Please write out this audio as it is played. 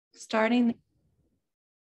starting.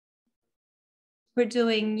 We're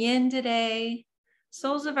doing yin today.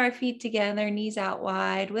 Soles of our feet together, knees out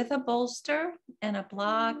wide with a bolster and a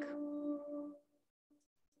block.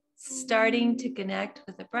 Starting to connect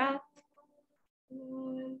with the breath.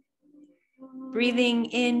 Breathing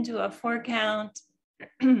into a 4 count,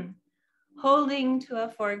 holding to a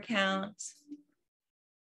 4 count,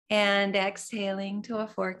 and exhaling to a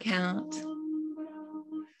 4 count.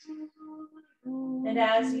 And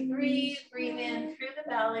as you breathe, breathe in through the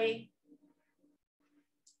belly,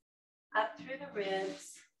 up through the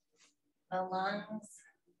ribs, the lungs,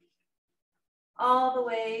 all the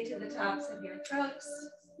way to the tops of your throats.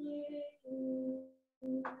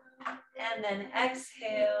 And then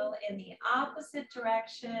exhale in the opposite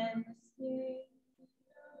direction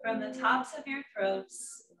from the tops of your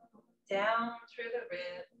throats down through the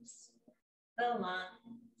ribs, the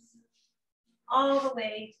lungs, all the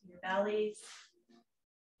way to your bellies,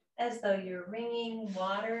 as though you're wringing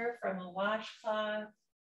water from a washcloth,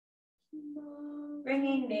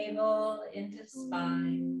 bringing navel into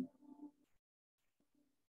spine.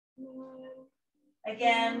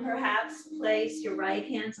 Again, perhaps place your right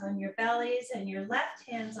hands on your bellies and your left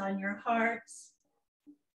hands on your hearts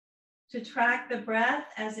to track the breath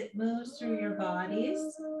as it moves through your bodies.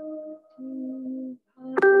 And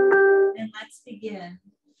let's begin.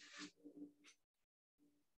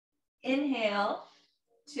 Inhale,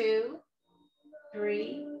 2,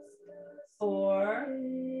 3, 4,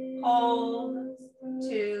 hold,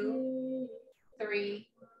 2, 3,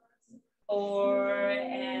 4,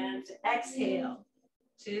 and exhale,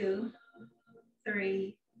 2,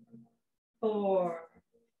 3, 4.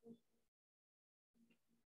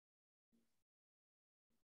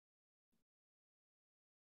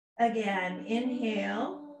 Again,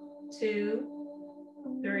 inhale, 2,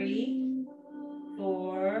 3,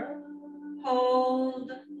 4,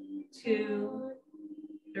 hold, 2,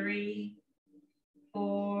 3,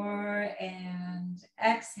 4, and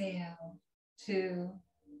exhale, 2,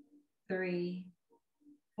 3,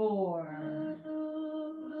 4.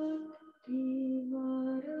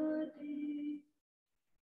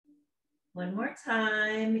 One more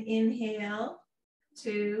time. Inhale,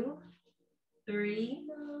 2, 3,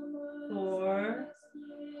 4.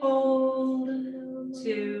 Hold,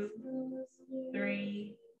 2,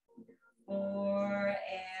 3, 4,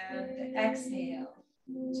 and exhale,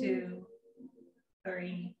 2,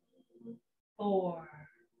 3, 4.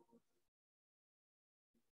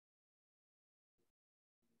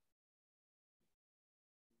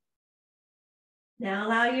 Now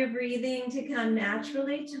allow your breathing to come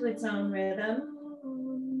naturally to its own rhythm.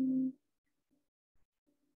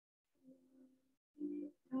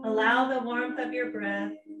 Allow the warmth of your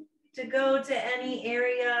breath to go to any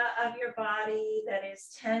area of your body that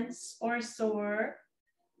is tense or sore,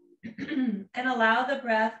 and allow the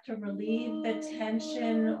breath to relieve the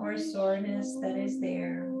tension or soreness that is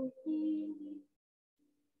there.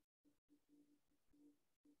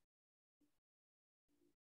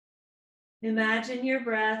 Imagine your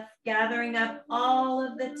breath gathering up all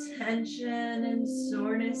of the tension and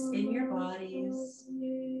soreness in your bodies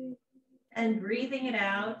and breathing it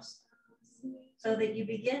out so that you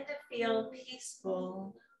begin to feel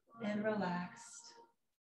peaceful and relaxed.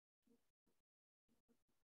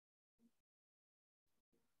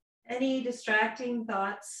 Any distracting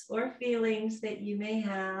thoughts or feelings that you may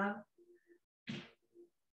have,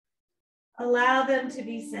 allow them to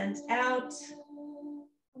be sent out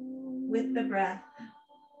with the breath.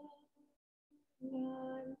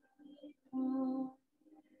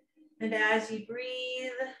 And as you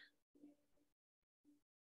breathe,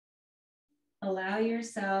 allow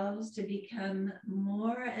yourselves to become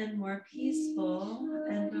more and more peaceful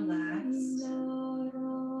and relaxed,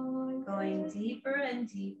 going deeper and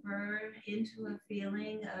deeper into a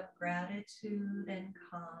feeling of gratitude and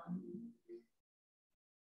calm.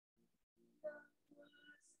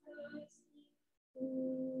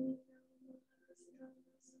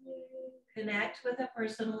 Connect with a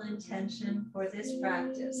personal intention for this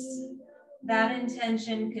practice. That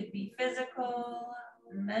intention could be physical,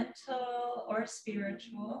 mental, or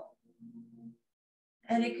spiritual.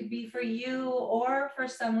 And it could be for you or for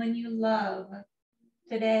someone you love.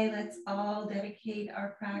 Today, let's all dedicate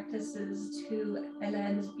our practices to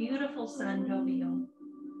Hélène's beautiful son, Boisson,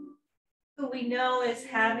 who we know is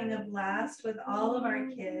having a blast with all of our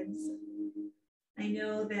kids. I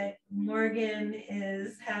know that Morgan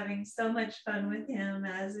is having so much fun with him,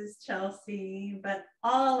 as is Chelsea, but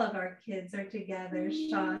all of our kids are together.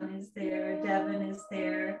 Sean is there, Devin is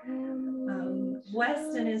there,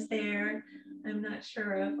 Weston is there. I'm not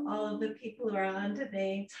sure of all of the people who are on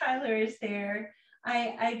today. Tyler is there.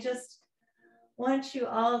 I just want you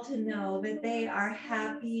all to know that they are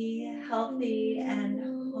happy, healthy, and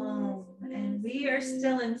home. And we are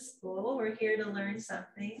still in school. We're here to learn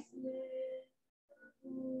something.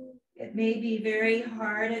 It may be very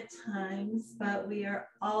hard at times, but we are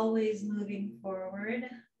always moving forward.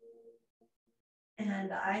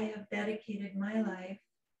 And I have dedicated my life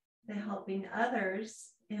to helping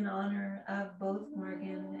others in honor of both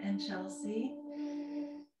Morgan and Chelsea.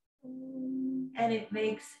 And it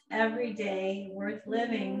makes every day worth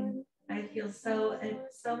living. I feel so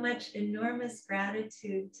much enormous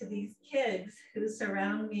gratitude to these kids who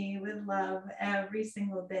surround me with love every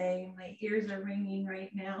single day. My ears are ringing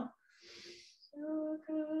right now.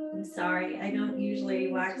 I'm sorry, I don't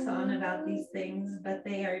usually wax on about these things, but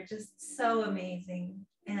they are just so amazing.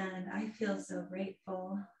 And I feel so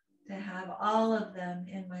grateful to have all of them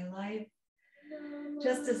in my life,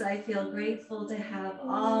 just as I feel grateful to have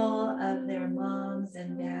all of their moms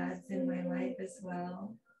and dads in my life as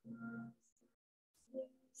well.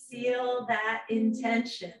 Seal that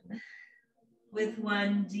intention with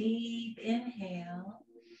one deep inhale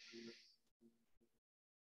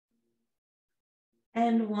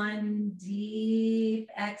and one deep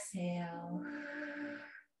exhale.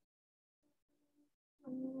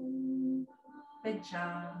 Good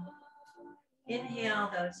job. Inhale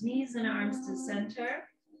those knees and arms to center.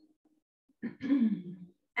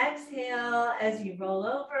 Exhale as you roll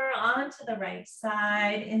over onto the right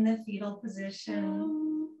side in the fetal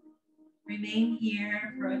position. Remain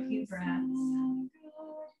here for a few breaths.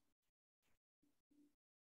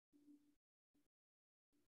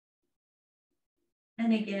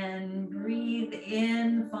 And again, breathe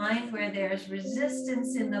in, find where there's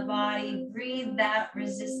resistance in the body. Breathe that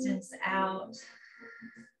resistance out.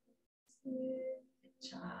 Good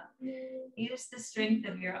job. Use the strength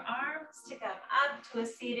of your arms to come up to a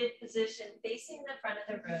seated position facing the front of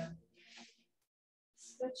the room.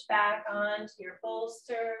 Switch back onto your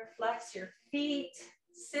bolster, flex your feet,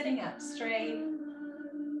 sitting up straight.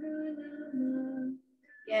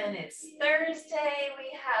 Again, it's Thursday.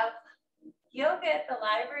 We have yoga at the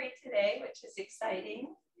library today, which is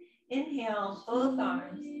exciting. Inhale, both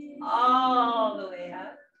arms all the way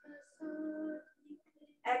up.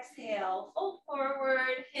 Exhale, fold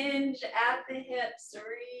forward, hinge at the hips,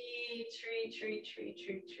 reach, reach, reach, reach, reach,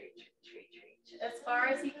 reach, reach, reach, reach. As far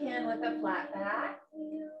as you can with a flat back.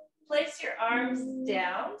 Place your arms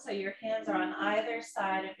down so your hands are on either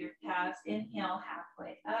side of your calves. Inhale,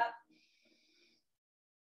 halfway up.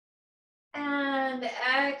 And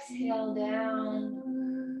exhale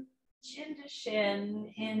down, chin to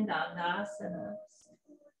shin in Dandasana.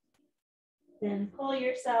 Then pull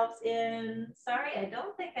yourselves in. Sorry, I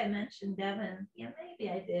don't think I mentioned Devin. Yeah, maybe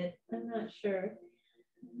I did. I'm not sure.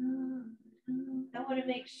 I want to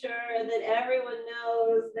make sure that everyone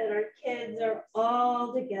knows that our kids are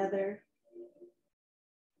all together.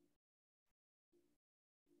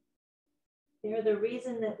 They're the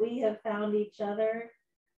reason that we have found each other.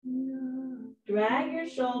 Drag your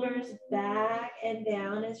shoulders back and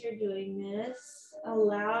down as you're doing this.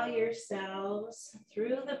 Allow yourselves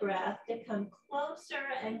through the breath to come closer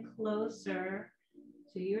and closer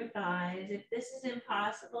to your thighs. If this is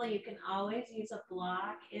impossible, you can always use a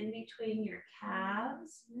block in between your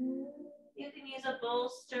calves. You can use a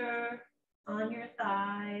bolster on your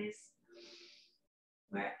thighs.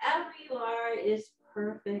 Wherever you are is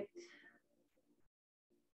perfect.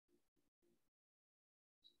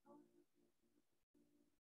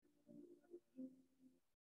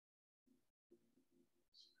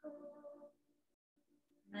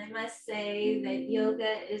 I must say that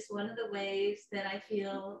yoga is one of the ways that I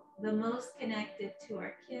feel the most connected to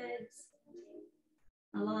our kids.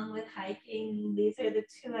 Along with hiking, these are the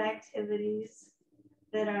two activities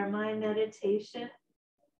that are my meditation.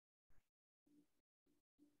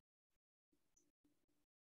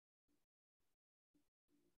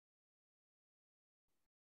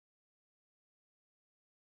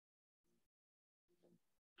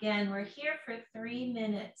 Again, we're here for 3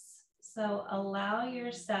 minutes. So allow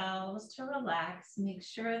yourselves to relax. Make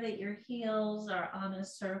sure that your heels are on a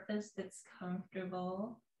surface that's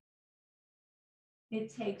comfortable.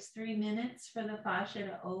 It takes 3 minutes for the fascia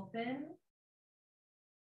to open.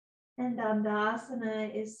 And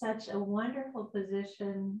Dandasana is such a wonderful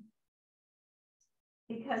position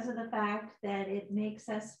because of the fact that it makes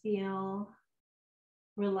us feel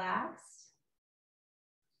relaxed.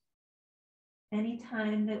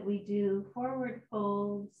 Anytime that we do forward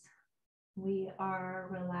folds, we are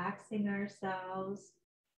relaxing ourselves.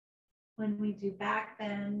 When we do back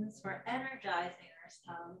bends, we're energizing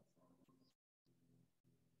ourselves.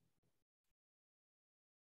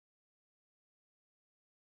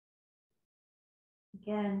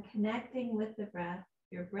 Again, connecting with the breath.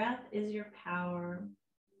 Your breath is your power.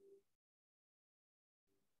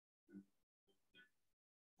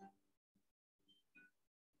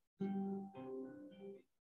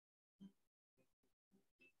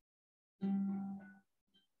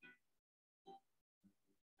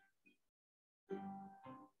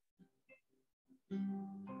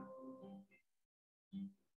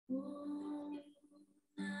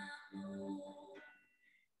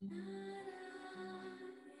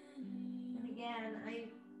 And again, I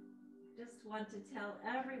just want to tell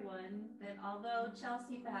everyone that although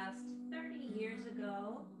Chelsea passed 30 years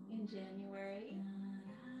ago in January,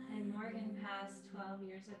 and Morgan passed 12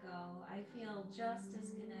 years ago, I feel just as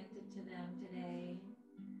connected to them today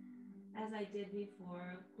as I did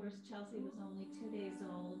before. Of course, Chelsea was only 2 days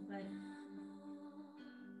old, but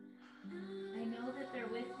I know that they're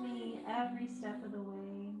with me every step of the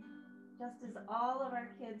way, just as all of our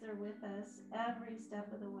kids are with us every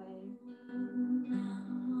step of the way.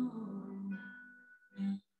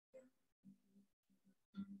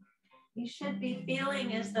 You should be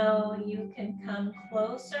feeling as though you can come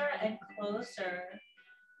closer and closer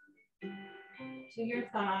to your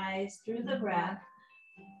thighs through the breath,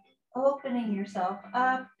 opening yourself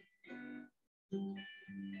up,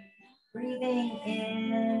 breathing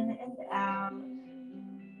in and out.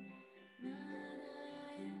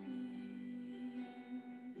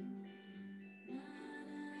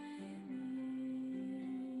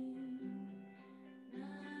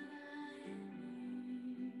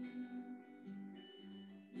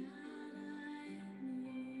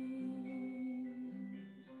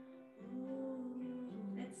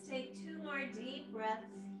 Let's take 2 more deep breaths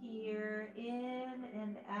here, in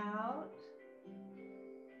and out.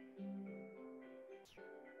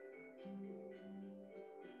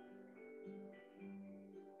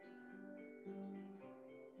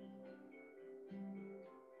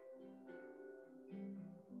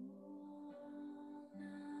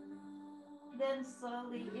 Then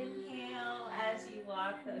slowly inhale as you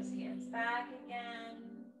walk those hands back again.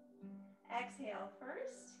 Exhale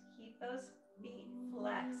first. Keep those feet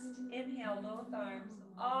flexed. Inhale both arms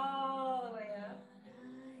all the way up.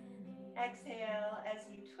 Exhale as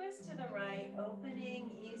you twist to the right,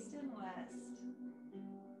 opening east and west.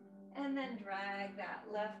 And then drag that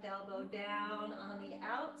left elbow down on the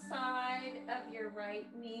outside of your right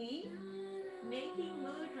knee, making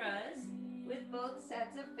mudras with both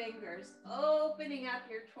sets of fingers, opening up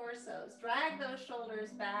your torsos. Drag those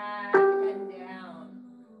shoulders back and down.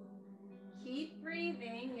 Keep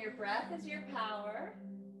breathing. Your breath is your power.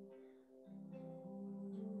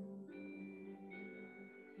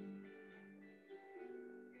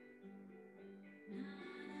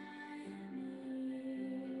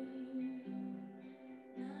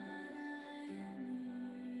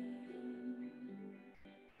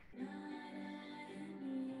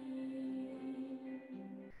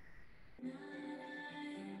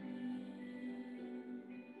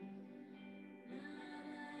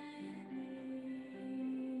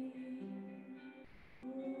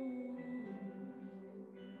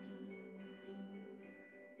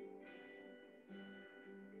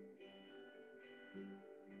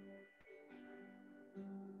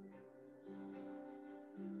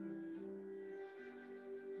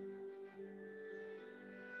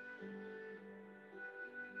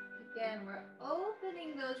 Again, we're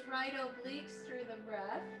opening those right obliques through the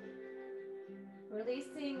breath,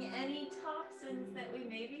 releasing any toxins that we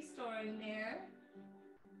may be storing there.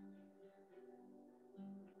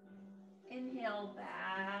 Inhale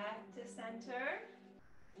back to center.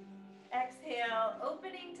 Exhale,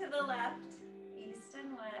 opening to the left, east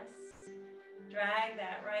and west. Drag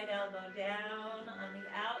that right elbow down on the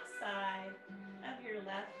outside of your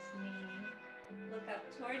left knee. Look up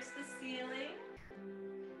towards the ceiling.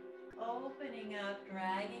 Opening up,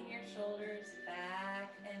 dragging your shoulders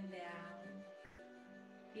back and down.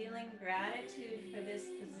 Feeling gratitude for this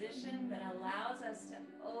position that allows us to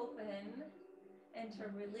open and to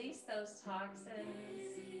release those toxins.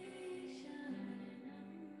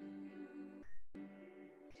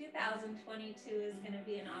 2022 is going to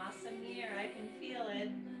be an awesome year. I can feel it.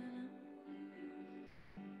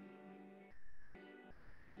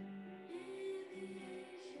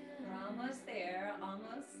 We're almost there,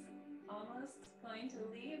 almost going to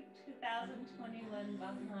leave 2021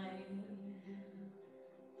 behind.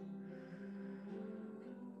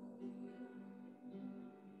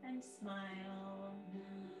 And smile.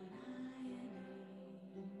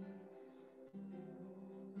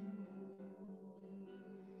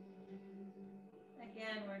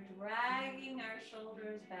 Again, we're dragging our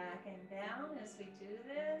shoulders back and down as we do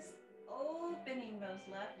this, opening those those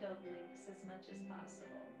left obliques as much as possible.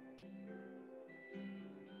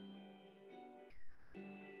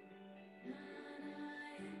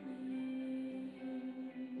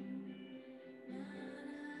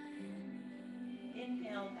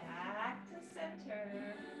 Inhale back to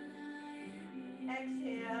center.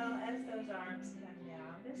 Exhale as those arms come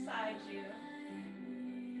down beside you.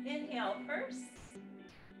 Inhale first.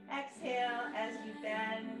 Exhale as you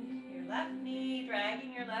bend your left knee,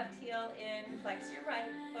 dragging your left heel in, flex your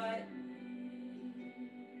right foot.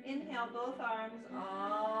 Inhale both arms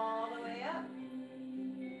all the way up.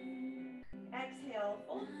 Exhale,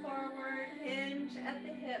 fold forward, hinge at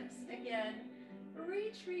the hips. Again,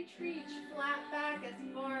 reach, reach, reach, flat back as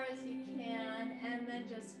far as you can, and then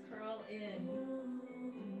just curl in.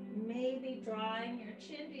 Maybe drawing your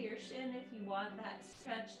chin to your shin if you want that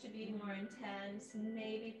stretch to be more intense.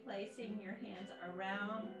 Maybe placing your hands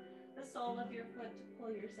around the sole of your foot to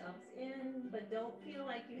pull yourselves in, but don't feel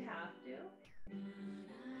like you have to.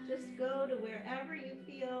 Just go to wherever you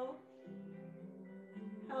feel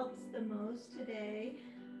helps the most today.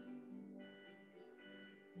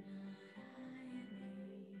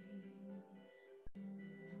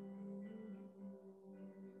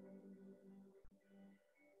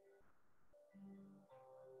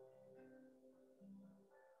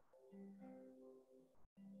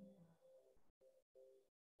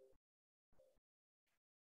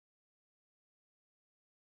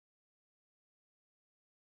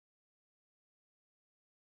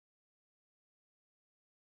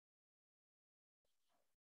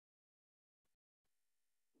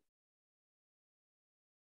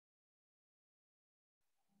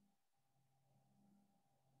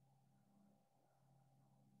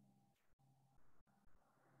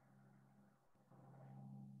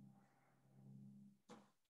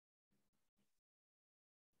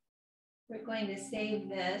 We're going to save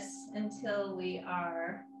this until we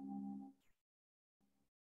are,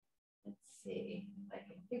 let's see if I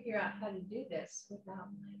can figure out how to do this without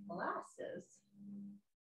my glasses.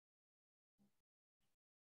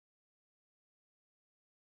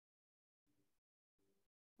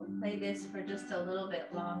 We'll play this for just a little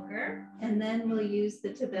bit longer, and then we'll use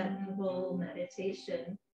the Tibetan bowl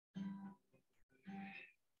meditation.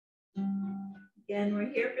 Again, we're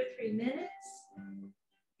here for 3 minutes.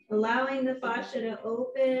 Allowing the fascia to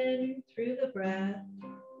open through the breath,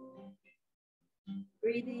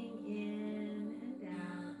 breathing in and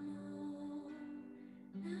out.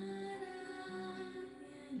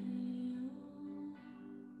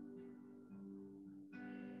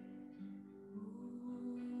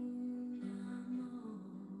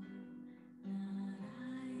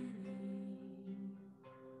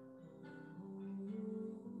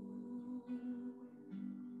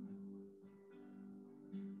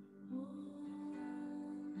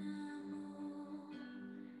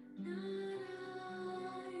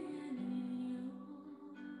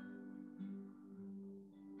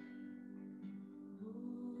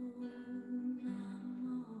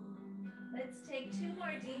 Let's take 2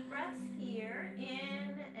 more deep breaths here,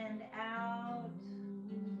 in and out.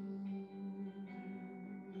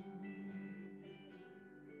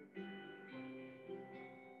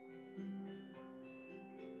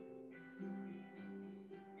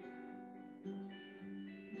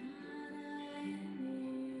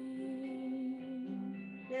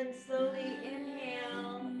 Then slowly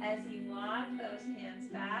inhale as you walk those hands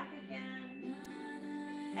back again.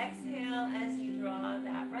 Exhale as you draw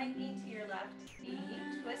that right knee to your left knee,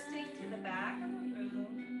 twisting to the back of the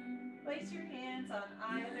room. Place your hands on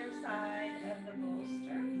either side of the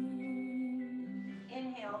bolster.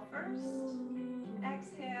 Inhale first.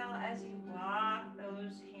 Exhale as you walk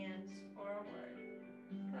those hands forward.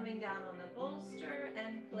 Coming down on the bolster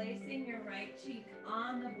and placing your right cheek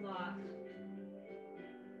on the block.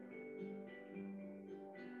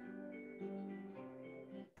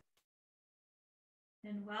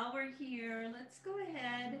 And while we're here, let's go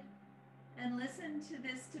ahead and listen to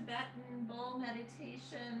this Tibetan bowl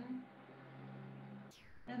meditation.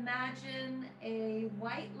 Imagine a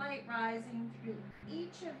white light rising through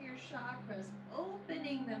each of your chakras,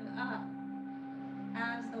 opening them up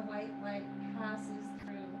as the white light passes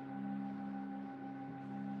through.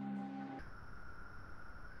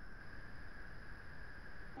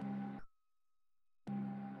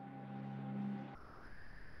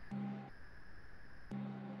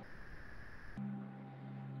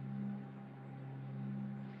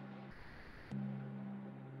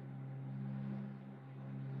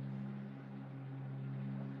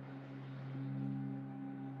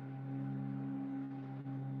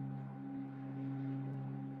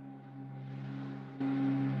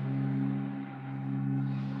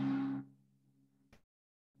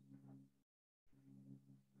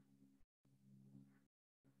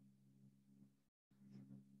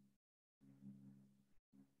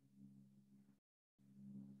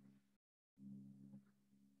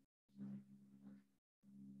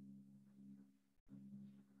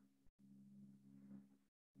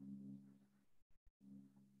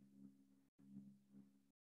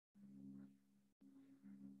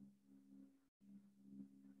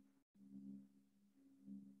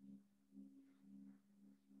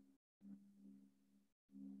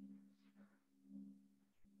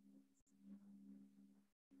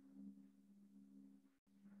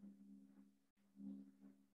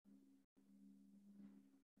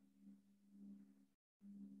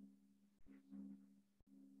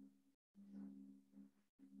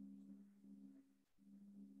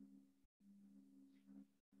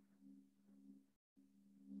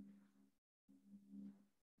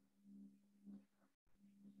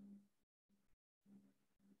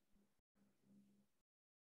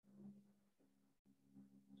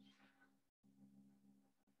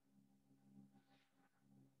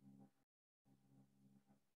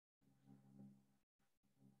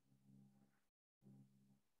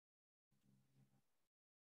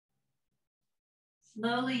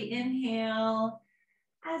 Slowly inhale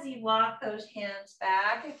as you walk those hands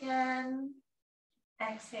back again.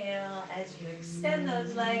 Exhale as you extend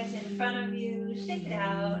those legs in front of you. Shake it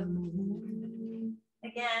out.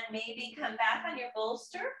 Again, maybe come back on your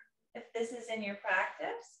bolster if this is in your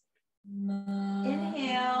practice.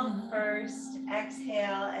 Inhale first.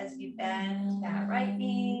 Exhale as you bend that right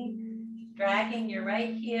knee, dragging your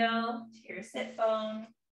right heel to your sit bone.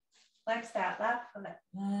 Flex that left foot.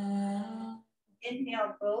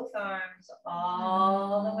 Inhale both arms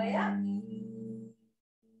all the way up.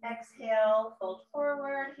 Exhale, fold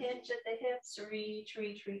forward, hinge at the hips, reach,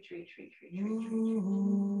 reach, reach, reach, reach, reach, reach,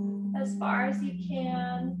 reach. As far as you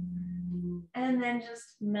can. And then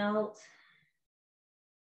just melt.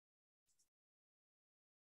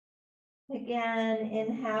 Again,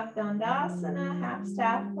 in half Dandasana, half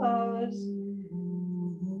staff pose.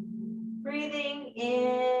 Breathing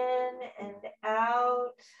in and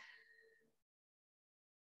out.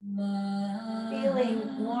 Feeling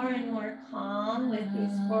more and more calm with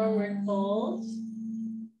these forward folds.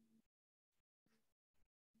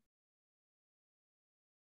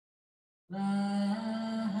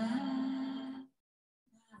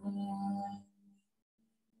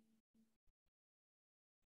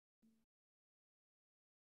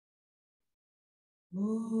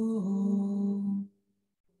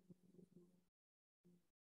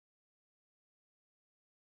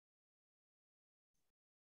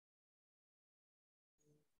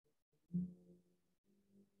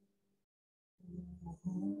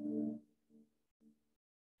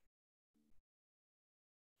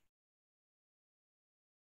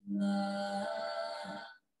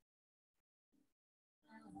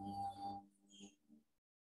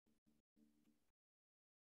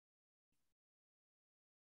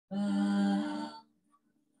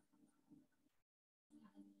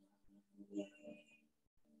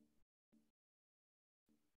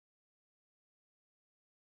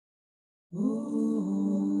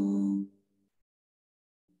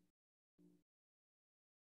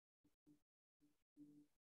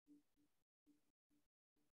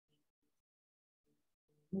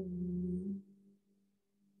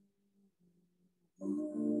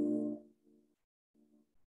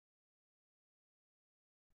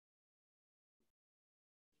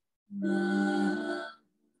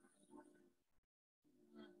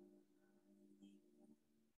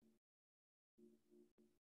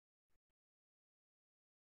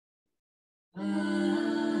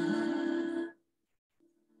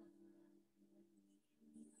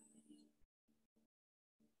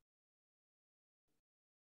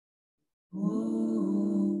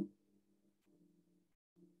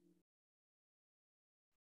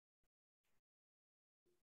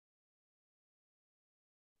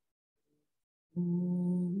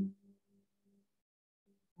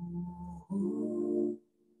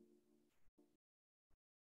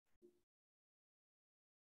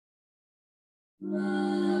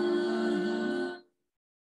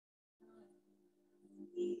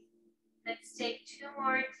 Let's take 2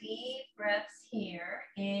 more deep breaths here,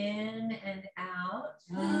 in and out.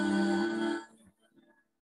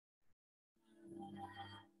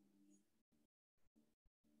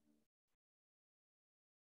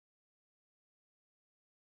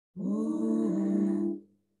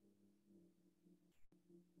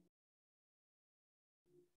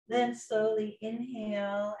 Then slowly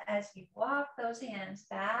inhale as you walk those hands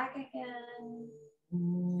back again.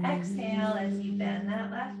 Exhale as you bend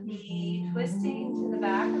that left knee, twisting to the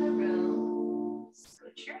back of the room.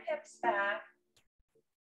 Scoot your hips back.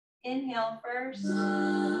 Inhale first.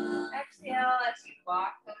 Exhale as you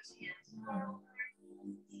walk those hands forward.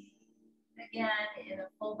 Again, in a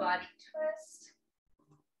full body twist.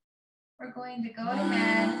 We're going to go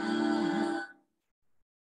ahead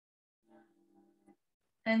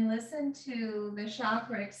and listen to the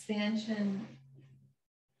chakra expansion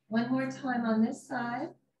one more time on this side.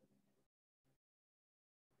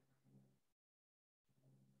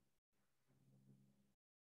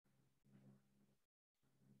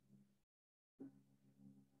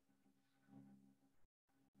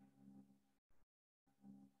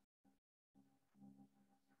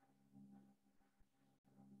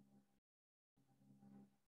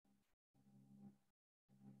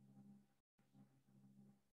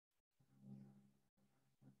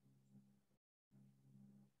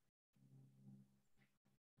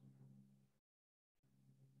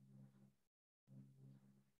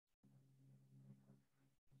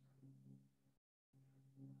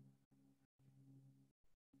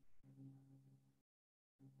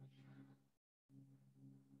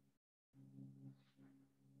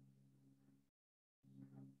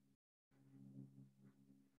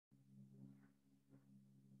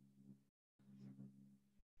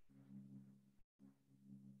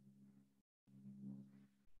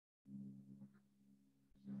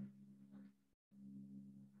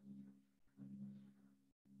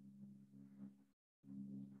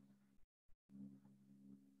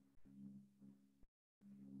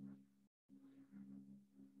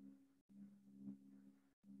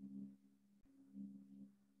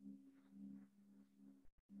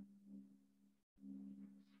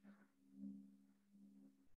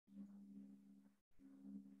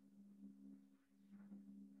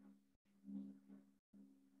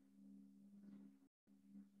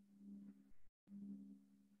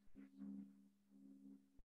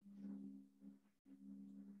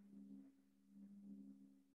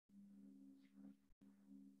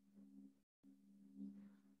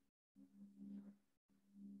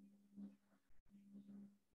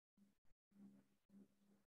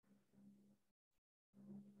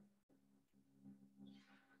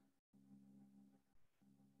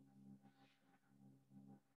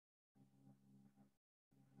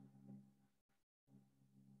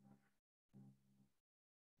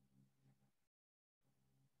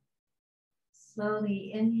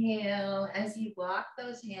 Slowly inhale as you walk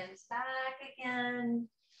those hands back again.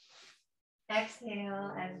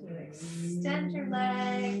 Exhale as you extend your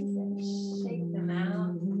legs and shake them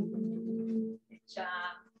out. Good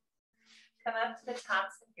job. Come up to the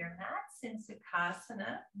tops of your mats in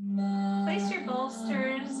Sukhasana. Place your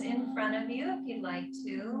bolsters in front of you if you'd like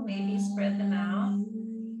to. Maybe spread them out.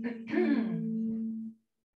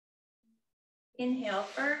 Inhale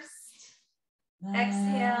first.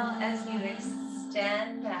 Exhale as you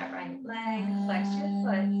extend that right leg. Flex your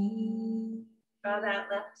foot. Draw that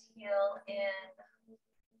left heel in.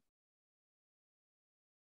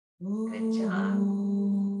 Good job.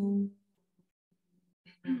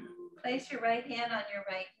 Place your right hand on your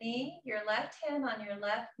right knee, your left hand on your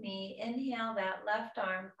left knee. Inhale that left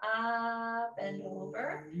arm up and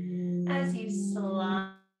over as you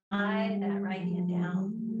slide that right hand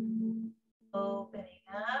down. Opening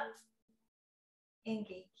up in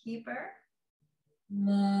Gatekeeper.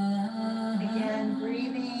 Again,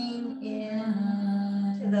 breathing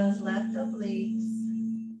in to those left obliques.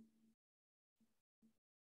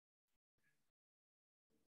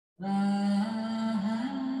 I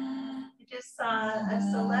just saw a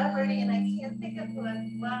celebrity, and I can't think of who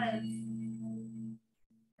it was.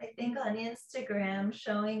 I think on Instagram,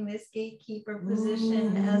 showing this Gatekeeper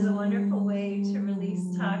position as a wonderful way to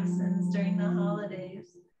release toxins during the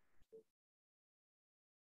holidays.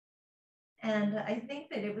 And I think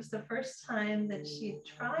that it was the first time that she had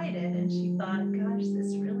tried it, and she thought, gosh,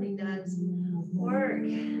 this really does work.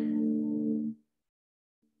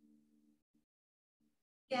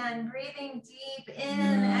 Again, breathing deep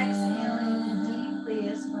in, exhaling deeply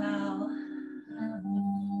as well.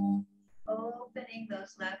 Opening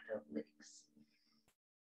those left obliques.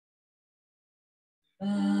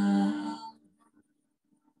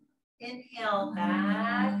 Inhale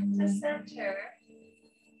back to center.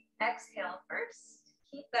 Exhale first.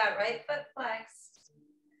 Keep that right foot flexed.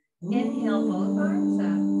 Inhale both arms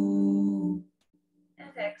up.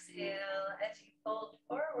 And exhale as you fold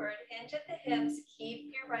forward, hinge at the hips.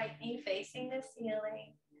 Keep your right knee facing the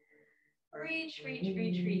ceiling. Reach, reach,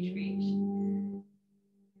 reach, reach, reach.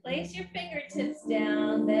 Place your fingertips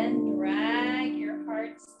down, then drag your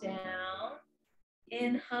hearts down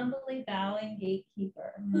in humbly bowing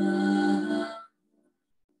Gatekeeper.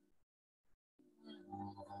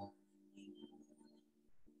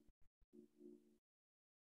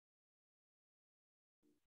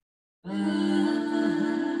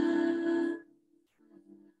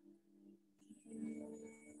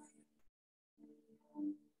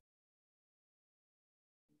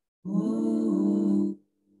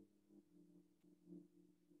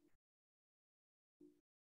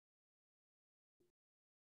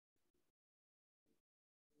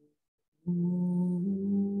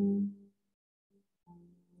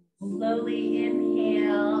 Slowly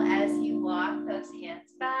inhale as you walk those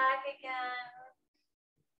hands back again.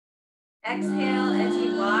 Exhale as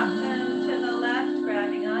you walk them to the left,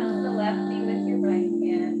 grabbing onto the left knee with your right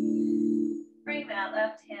hand. Bring that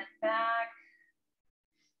left hand back.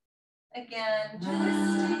 Again,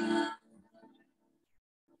 twisting.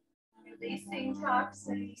 Releasing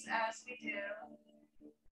toxins as we do.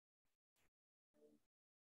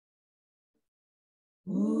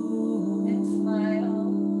 And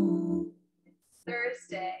smile. It's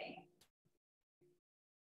Thursday.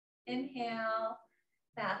 Inhale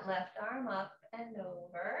that left arm up and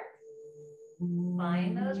over.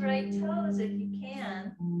 Find those right toes if you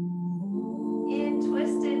can. In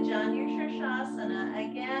twisted Janu Shirshasana.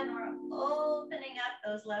 Again, we're opening up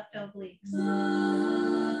those left obliques.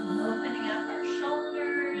 Opening up our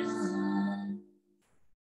shoulders.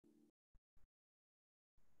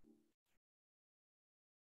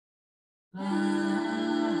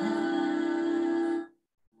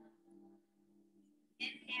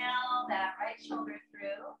 Inhale that right shoulder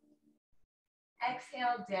through.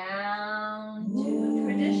 Exhale down to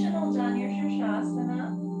traditional Janu Shirshasana.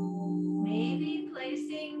 Maybe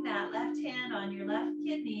placing that left hand on your left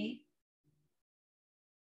kidney.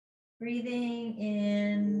 Breathing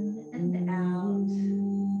in and out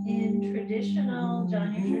in traditional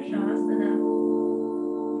Janu Shirshasana.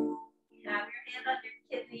 You have your hand on your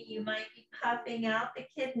kidney. You might be puffing out the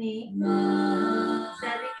kidney, sending in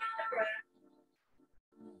the breath.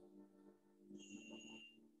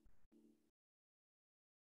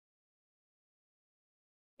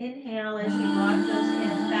 Inhale as you walk those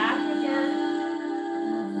hands back again.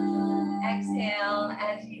 Exhale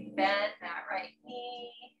as you bend that right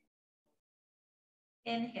knee.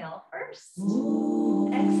 Inhale first.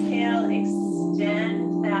 Exhale,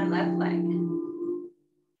 extend that left leg.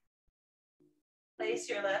 Place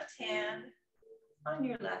your left hand On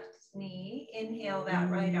your left knee, inhale that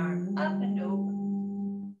right arm up and over.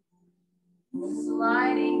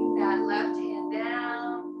 Sliding that left hand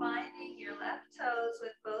down, finding your left toes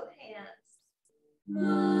with both hands.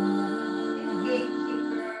 In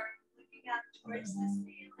gatekeeper, looking up towards the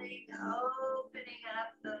ceiling, opening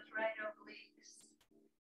up those right obliques.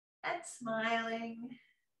 And smiling.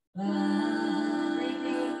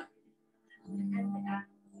 Breathing and out.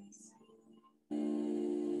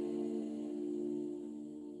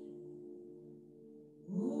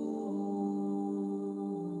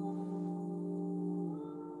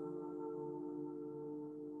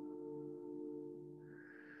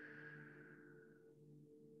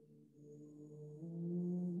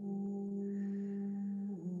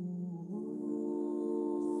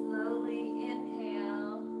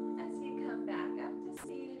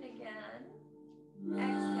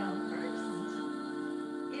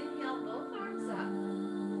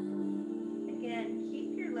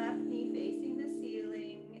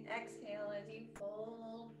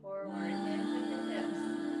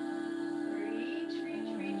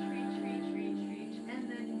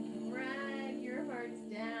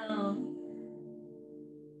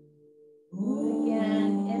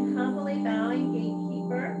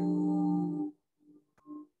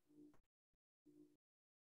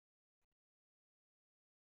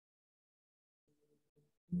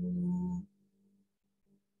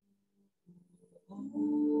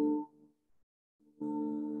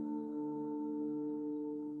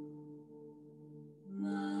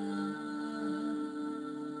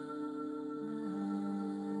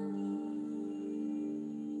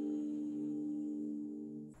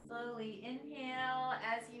 Slowly inhale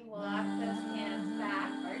as you walk those hands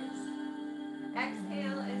backwards.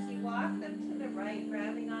 Exhale as you walk them to the right,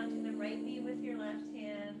 grabbing onto the right knee with your left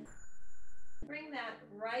hand. Bring that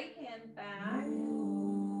right hand back,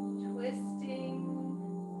 twisting,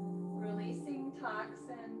 releasing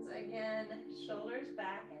toxins. Again, shoulders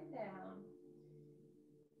back and down.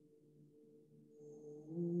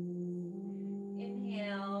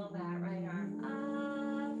 Inhale that right arm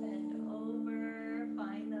up and over.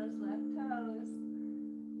 Find those left toes.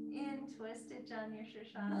 In twisted Janu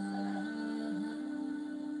Shirshasana.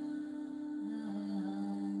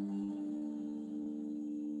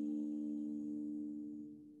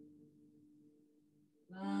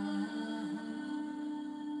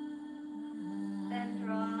 Then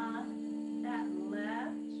draw that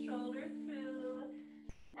left shoulder through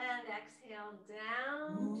and exhale down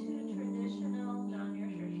to traditional Janu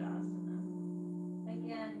Shirshasana.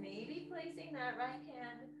 Again, maybe placing that right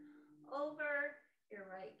hand over your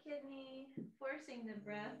right kidney, forcing the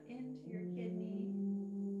breath into your kidney.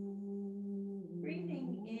 Breathing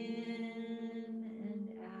in and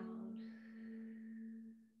out.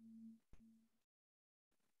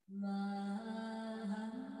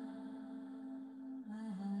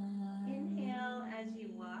 Inhale as you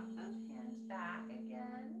walk those hands back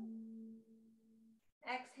again.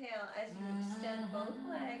 Exhale as you extend both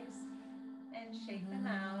legs and shake them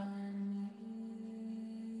out.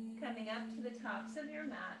 Coming up to the tops of your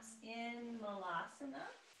mats in Malasana,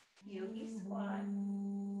 Yogi Squat.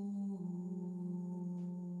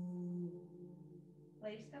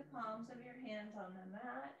 Place the palms of your hands on the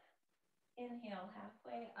mat. Inhale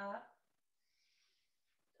halfway up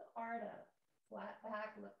to Ardha. Flat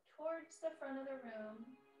back, look towards the front of the room.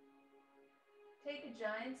 Take a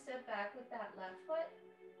giant step back with that left foot.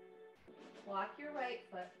 Walk your right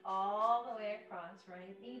foot all the way across.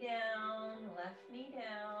 Right knee down, left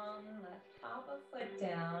top of foot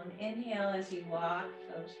down. Inhale as you walk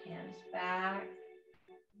those hands back.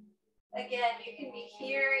 Again, you can be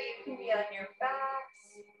here, you can be on your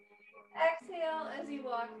backs. Exhale as you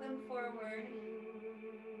walk them forward.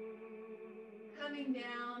 Coming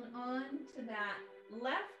down onto that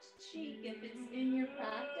left cheek if it's in your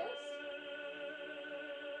practice.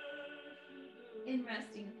 In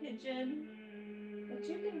resting pigeon. But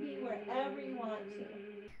you can be wherever you want to.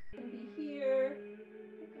 You can be here.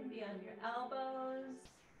 You can be on your elbows.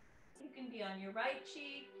 You can be on your right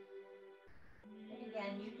cheek. And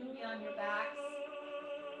again, you can be on your backs.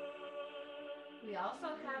 We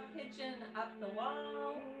also have pigeon up the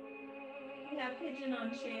wall. We have pigeon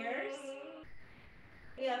on chairs.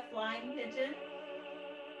 We have flying pigeon.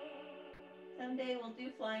 Someday we'll do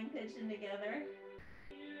flying pigeon together.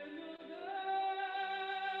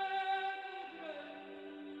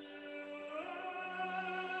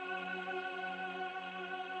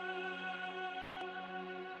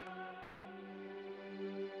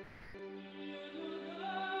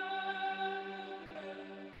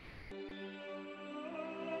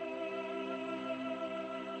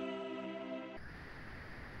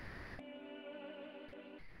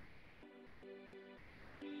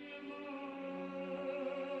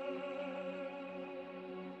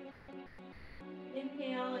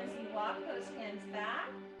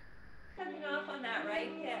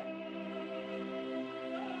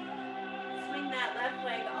 that left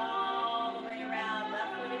leg all the way around.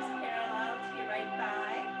 Left foot is parallel to your right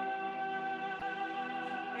thigh.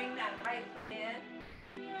 Bring that right foot in.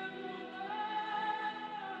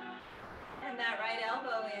 And that right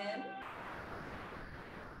elbow in.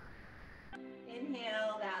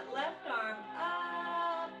 Inhale that left arm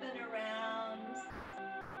up and around.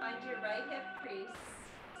 Find your right hip crease.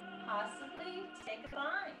 Possibly take a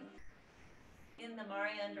bind in the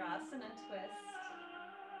Mariandrasana twist.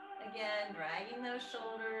 Again, dragging those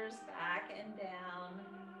shoulders back and down.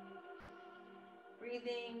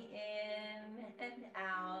 Breathing in and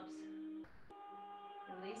out.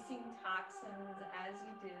 Releasing toxins as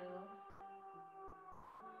you do.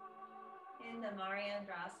 In the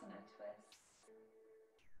Mariandrasana twist.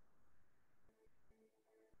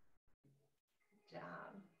 Good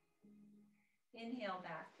job. Inhale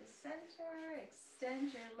back to center,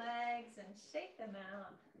 extend your legs and shake them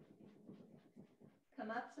out. Come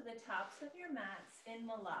up to the tops of your mats in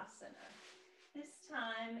Malasana. This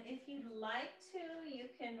time, if you'd like to, you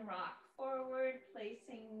can rock forward,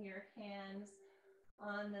 placing your hands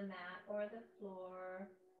on the mat or the floor,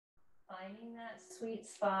 finding that sweet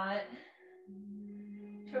spot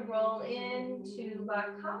to roll into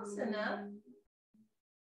Bakasana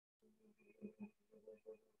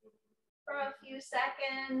for a few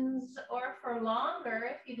seconds or for longer.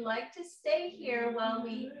 If you'd like to stay here while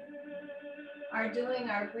we are doing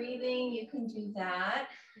our breathing, you can do that.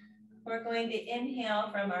 We're going to inhale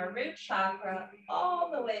from our root chakra all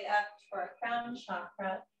the way up to our crown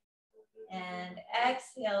chakra and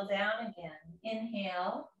exhale down again.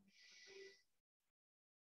 Inhale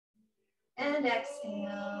and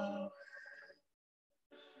exhale.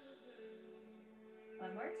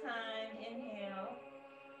 One more time. Inhale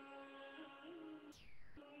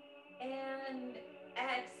and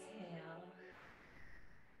exhale.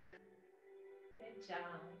 Good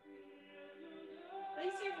job.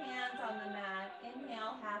 Place your hands on the mat.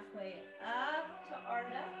 Inhale halfway up to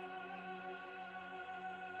Ardha.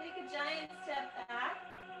 Take a giant step back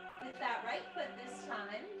with that right foot this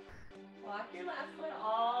time. Walk your left foot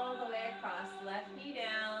all the way across. Left knee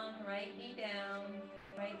down,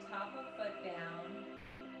 right top of foot down.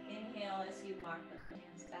 Inhale as you walk the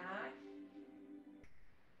hands back.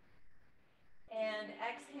 And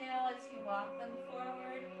exhale as you walk them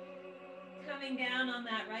forward. Coming down on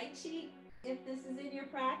that right cheek, if this is in your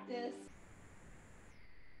practice.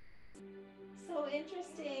 So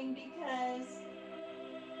interesting because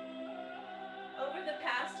over the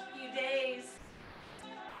past few days,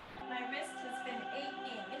 my wrist has been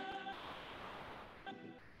aching.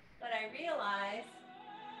 But I realize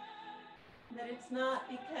that it's not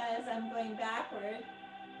because I'm going backward.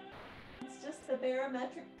 It's just the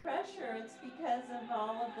barometric pressure. It's because of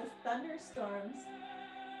all of the thunderstorms.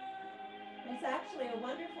 It's actually a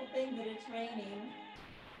wonderful thing that it's raining.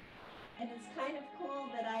 And it's kind of cool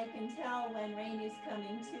that I can tell when rain is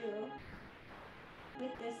coming too.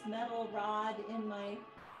 With this metal rod in my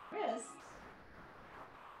wrist.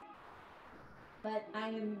 But I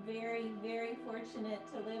am very, very fortunate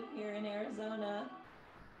to live here in Arizona,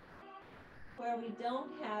 where we don't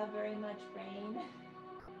have very much rain.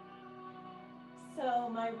 So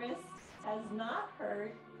my wrist has not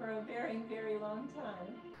hurt for a very, very long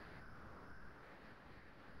time.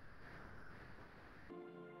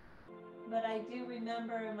 But I do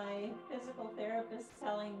remember my physical therapist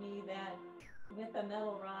telling me that with a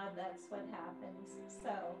metal rod, that's what happens.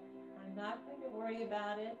 So I'm not going to worry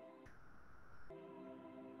about it.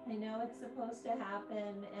 I know it's supposed to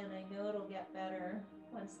happen, and I know it'll get better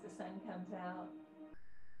once the sun comes out.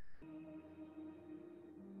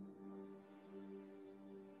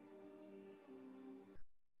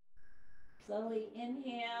 Slowly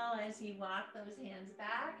inhale as you walk those hands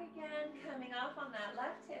back again, coming off on that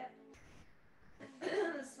left hip.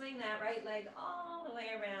 Swing that right leg all the way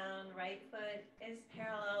around. Right foot is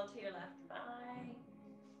parallel to your left thigh.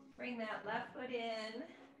 Bring that left foot in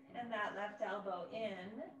and that left elbow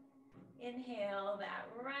in. Inhale that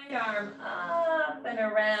right arm up and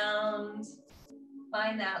around.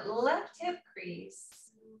 Find that left hip crease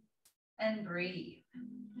and breathe.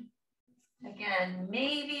 Again,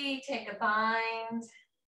 maybe take a bind.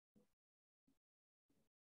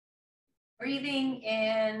 Breathing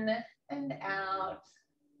in and out.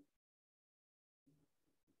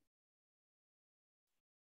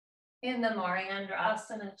 In the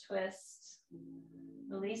Mariandrasana twist,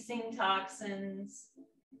 releasing toxins,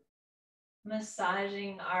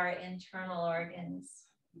 massaging our internal organs.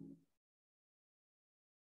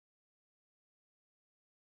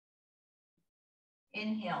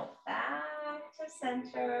 Inhale back to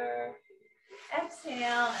center.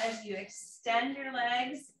 Exhale as you extend your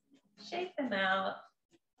legs Shake them out.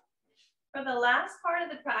 For the last part of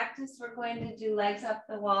the practice, we're going to do legs up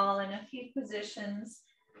the wall in a few positions.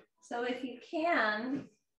 So if you can,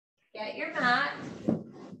 get your mat,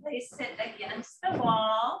 place it against the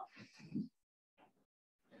wall.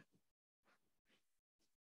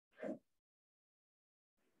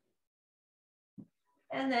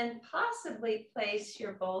 And then possibly place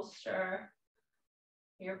your bolster,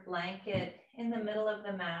 your blanket in the middle of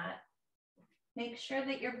the mat. Make sure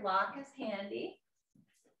that your block is handy.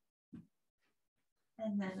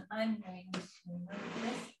 And then I'm going to move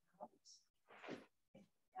this out. There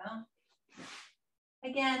we go.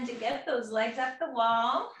 Again, to get those legs up the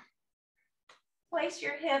wall, place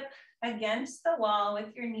your hip against the wall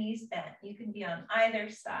with your knees bent. You can be on either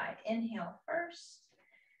side. Inhale first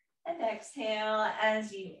and exhale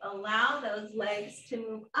as you allow those legs to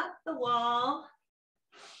move up the wall,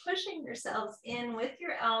 pushing yourselves in with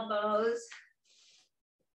your elbows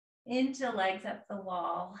into legs up the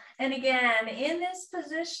wall. And again, in this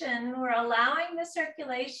position, we're allowing the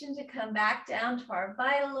circulation to come back down to our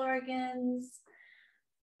vital organs,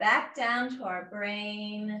 back down to our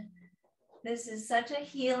brain. This is such a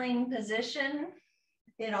healing position.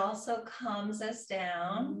 It also calms us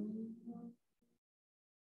down.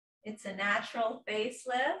 It's a natural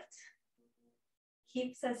facelift,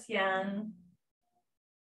 keeps us young.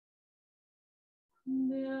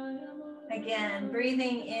 Again,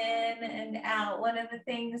 breathing in and out. One of the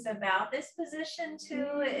things about this position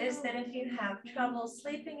too is that if you have trouble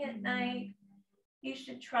sleeping at night, you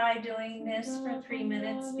should try doing this for 3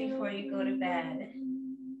 minutes before you go to bed.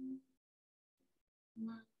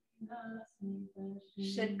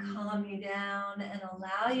 Should calm you down and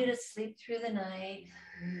allow you to sleep through the night.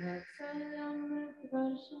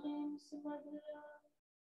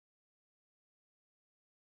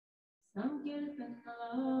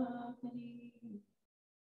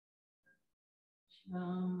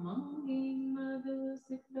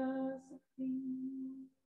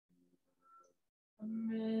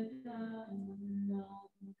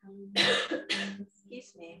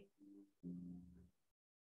 Excuse me.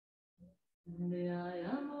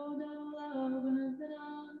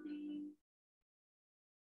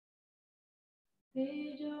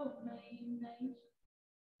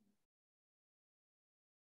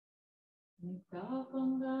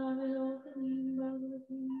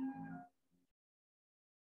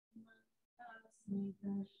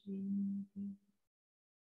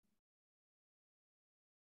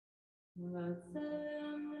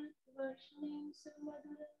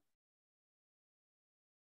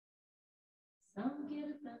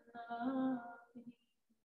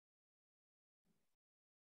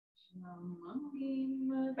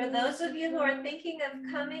 For those of you who are thinking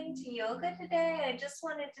of coming to yoga today, I just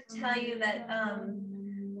wanted to tell you that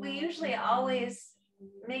we usually always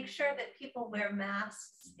make sure that people wear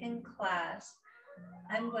masks in class.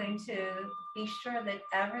 I'm going to be sure that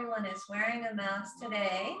everyone is wearing a mask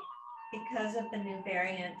today because of the new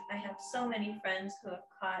variant. I have so many friends who have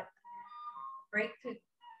caught breakthrough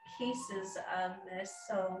cases of this,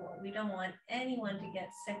 so we don't want anyone to get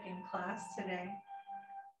sick in class today.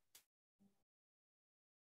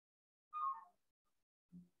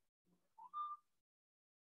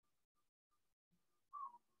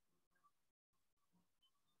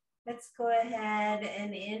 Let's go ahead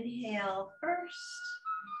and inhale first.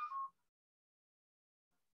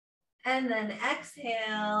 And then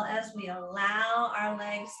exhale as we allow our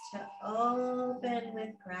legs to open with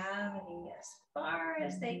gravity as far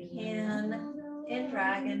as they can in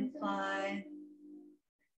dragonfly.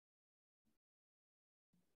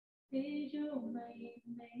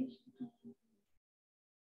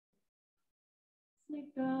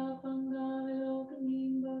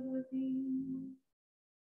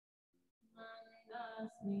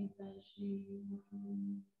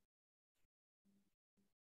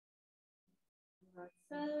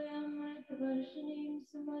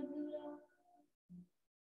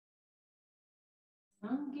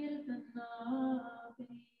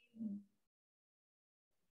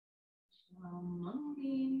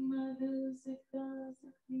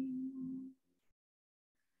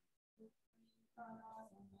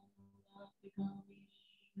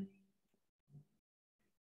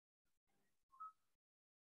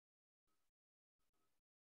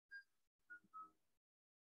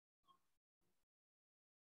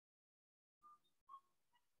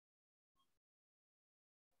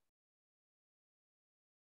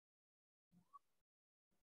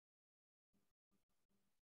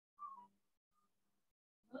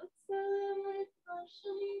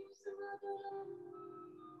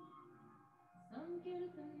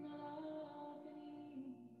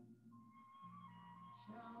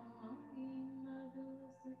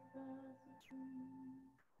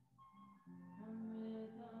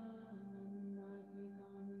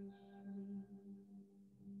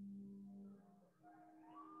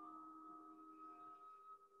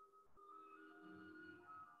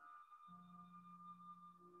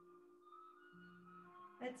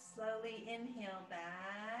 Let's slowly inhale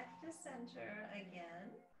back to center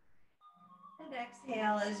again. And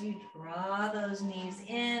exhale as you draw those knees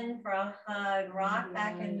in for a hug. Rock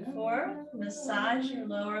back and forth. Massage your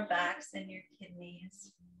lower backs and your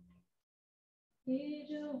kidneys.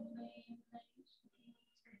 Good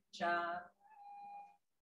job.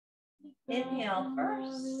 Inhale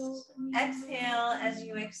first. Exhale as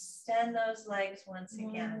you extend those legs once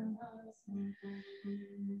again.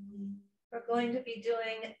 We're going to be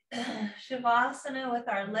doing Shavasana with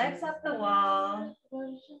our legs up the wall.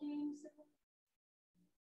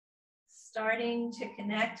 Starting to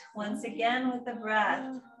connect once again with the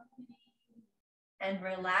breath and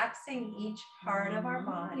relaxing each part of our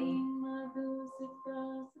body.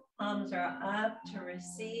 Palms are up to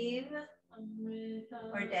receive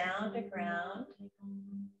or down to ground.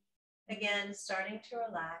 Again, starting to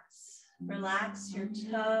relax. Relax your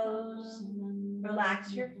toes,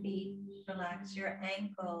 relax your feet, relax your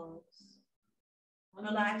ankles.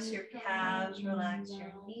 Relax your calves, relax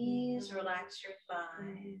your knees, relax your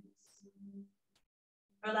thighs.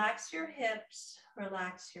 Relax your hips,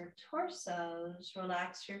 relax your torsos,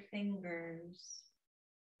 relax your fingers.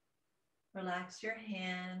 Relax your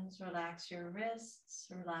hands, relax your wrists,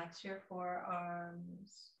 relax your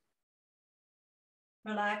forearms.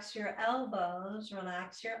 Relax your elbows,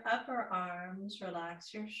 relax your upper arms,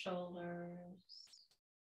 relax your shoulders.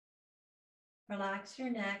 Relax your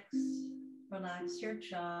necks, relax your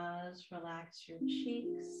jaws, relax your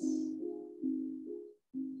cheeks.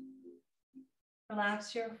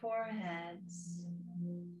 Relax your foreheads.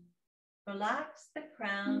 Relax the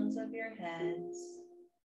crowns of your heads.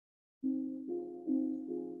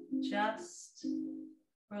 Just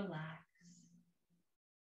relax.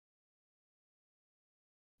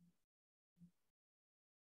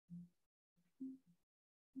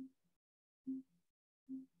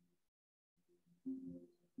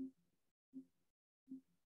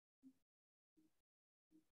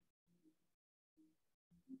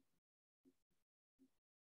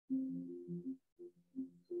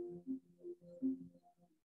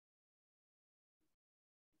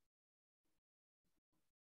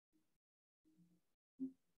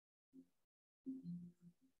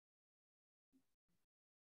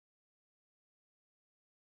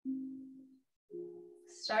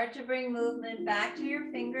 Start to bring movement back to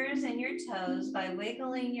your fingers and your toes by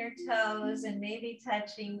wiggling your toes and maybe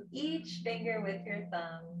touching each finger with your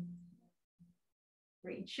thumb.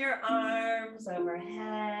 Reach your arms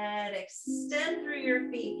overhead, extend through your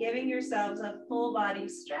feet, giving yourselves a full body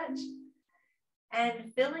stretch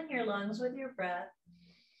and filling your lungs with your breath.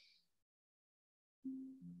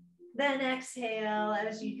 Then exhale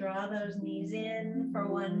as you draw those knees in for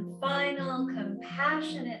one final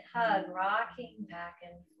compassionate hug, rocking back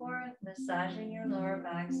and forth, massaging your lower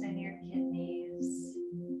backs and your kidneys.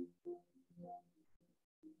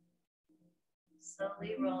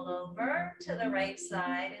 Slowly roll over to the right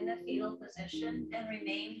side in the fetal position and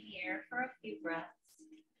remain here for a few breaths.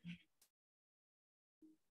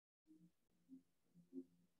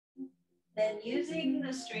 Then using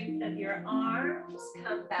the strength of your arms,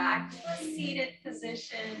 come back to a seated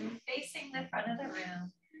position facing the front of the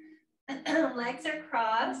room. Legs are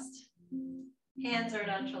crossed, hands are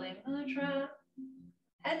at Anjali Mudra,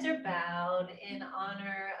 heads are bowed in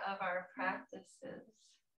honor of our practices.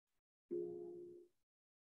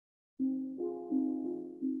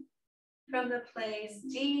 From the place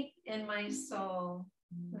deep in my soul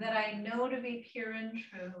that I know to be pure and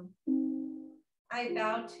true, I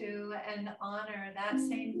bow to and honor that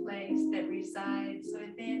same place that resides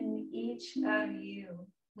within each of you.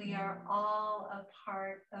 We are all a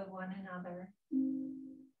part of one another.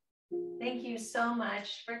 Thank you so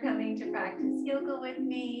much for coming to practice yoga with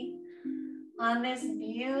me on this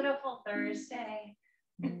beautiful Thursday.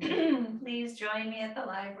 Please join me at the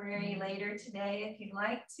library later today if you'd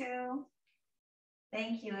like to.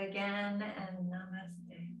 Thank you again and namaste.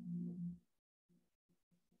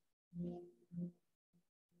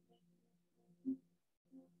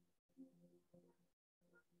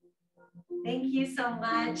 Thank you so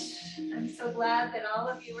much. I'm so glad that all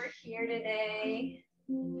of you are here today.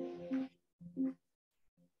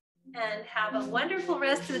 And have a wonderful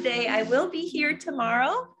rest of the day. I will be here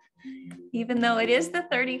tomorrow, even though it is the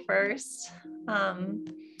 31st.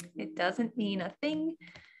 It doesn't mean a thing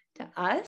to us.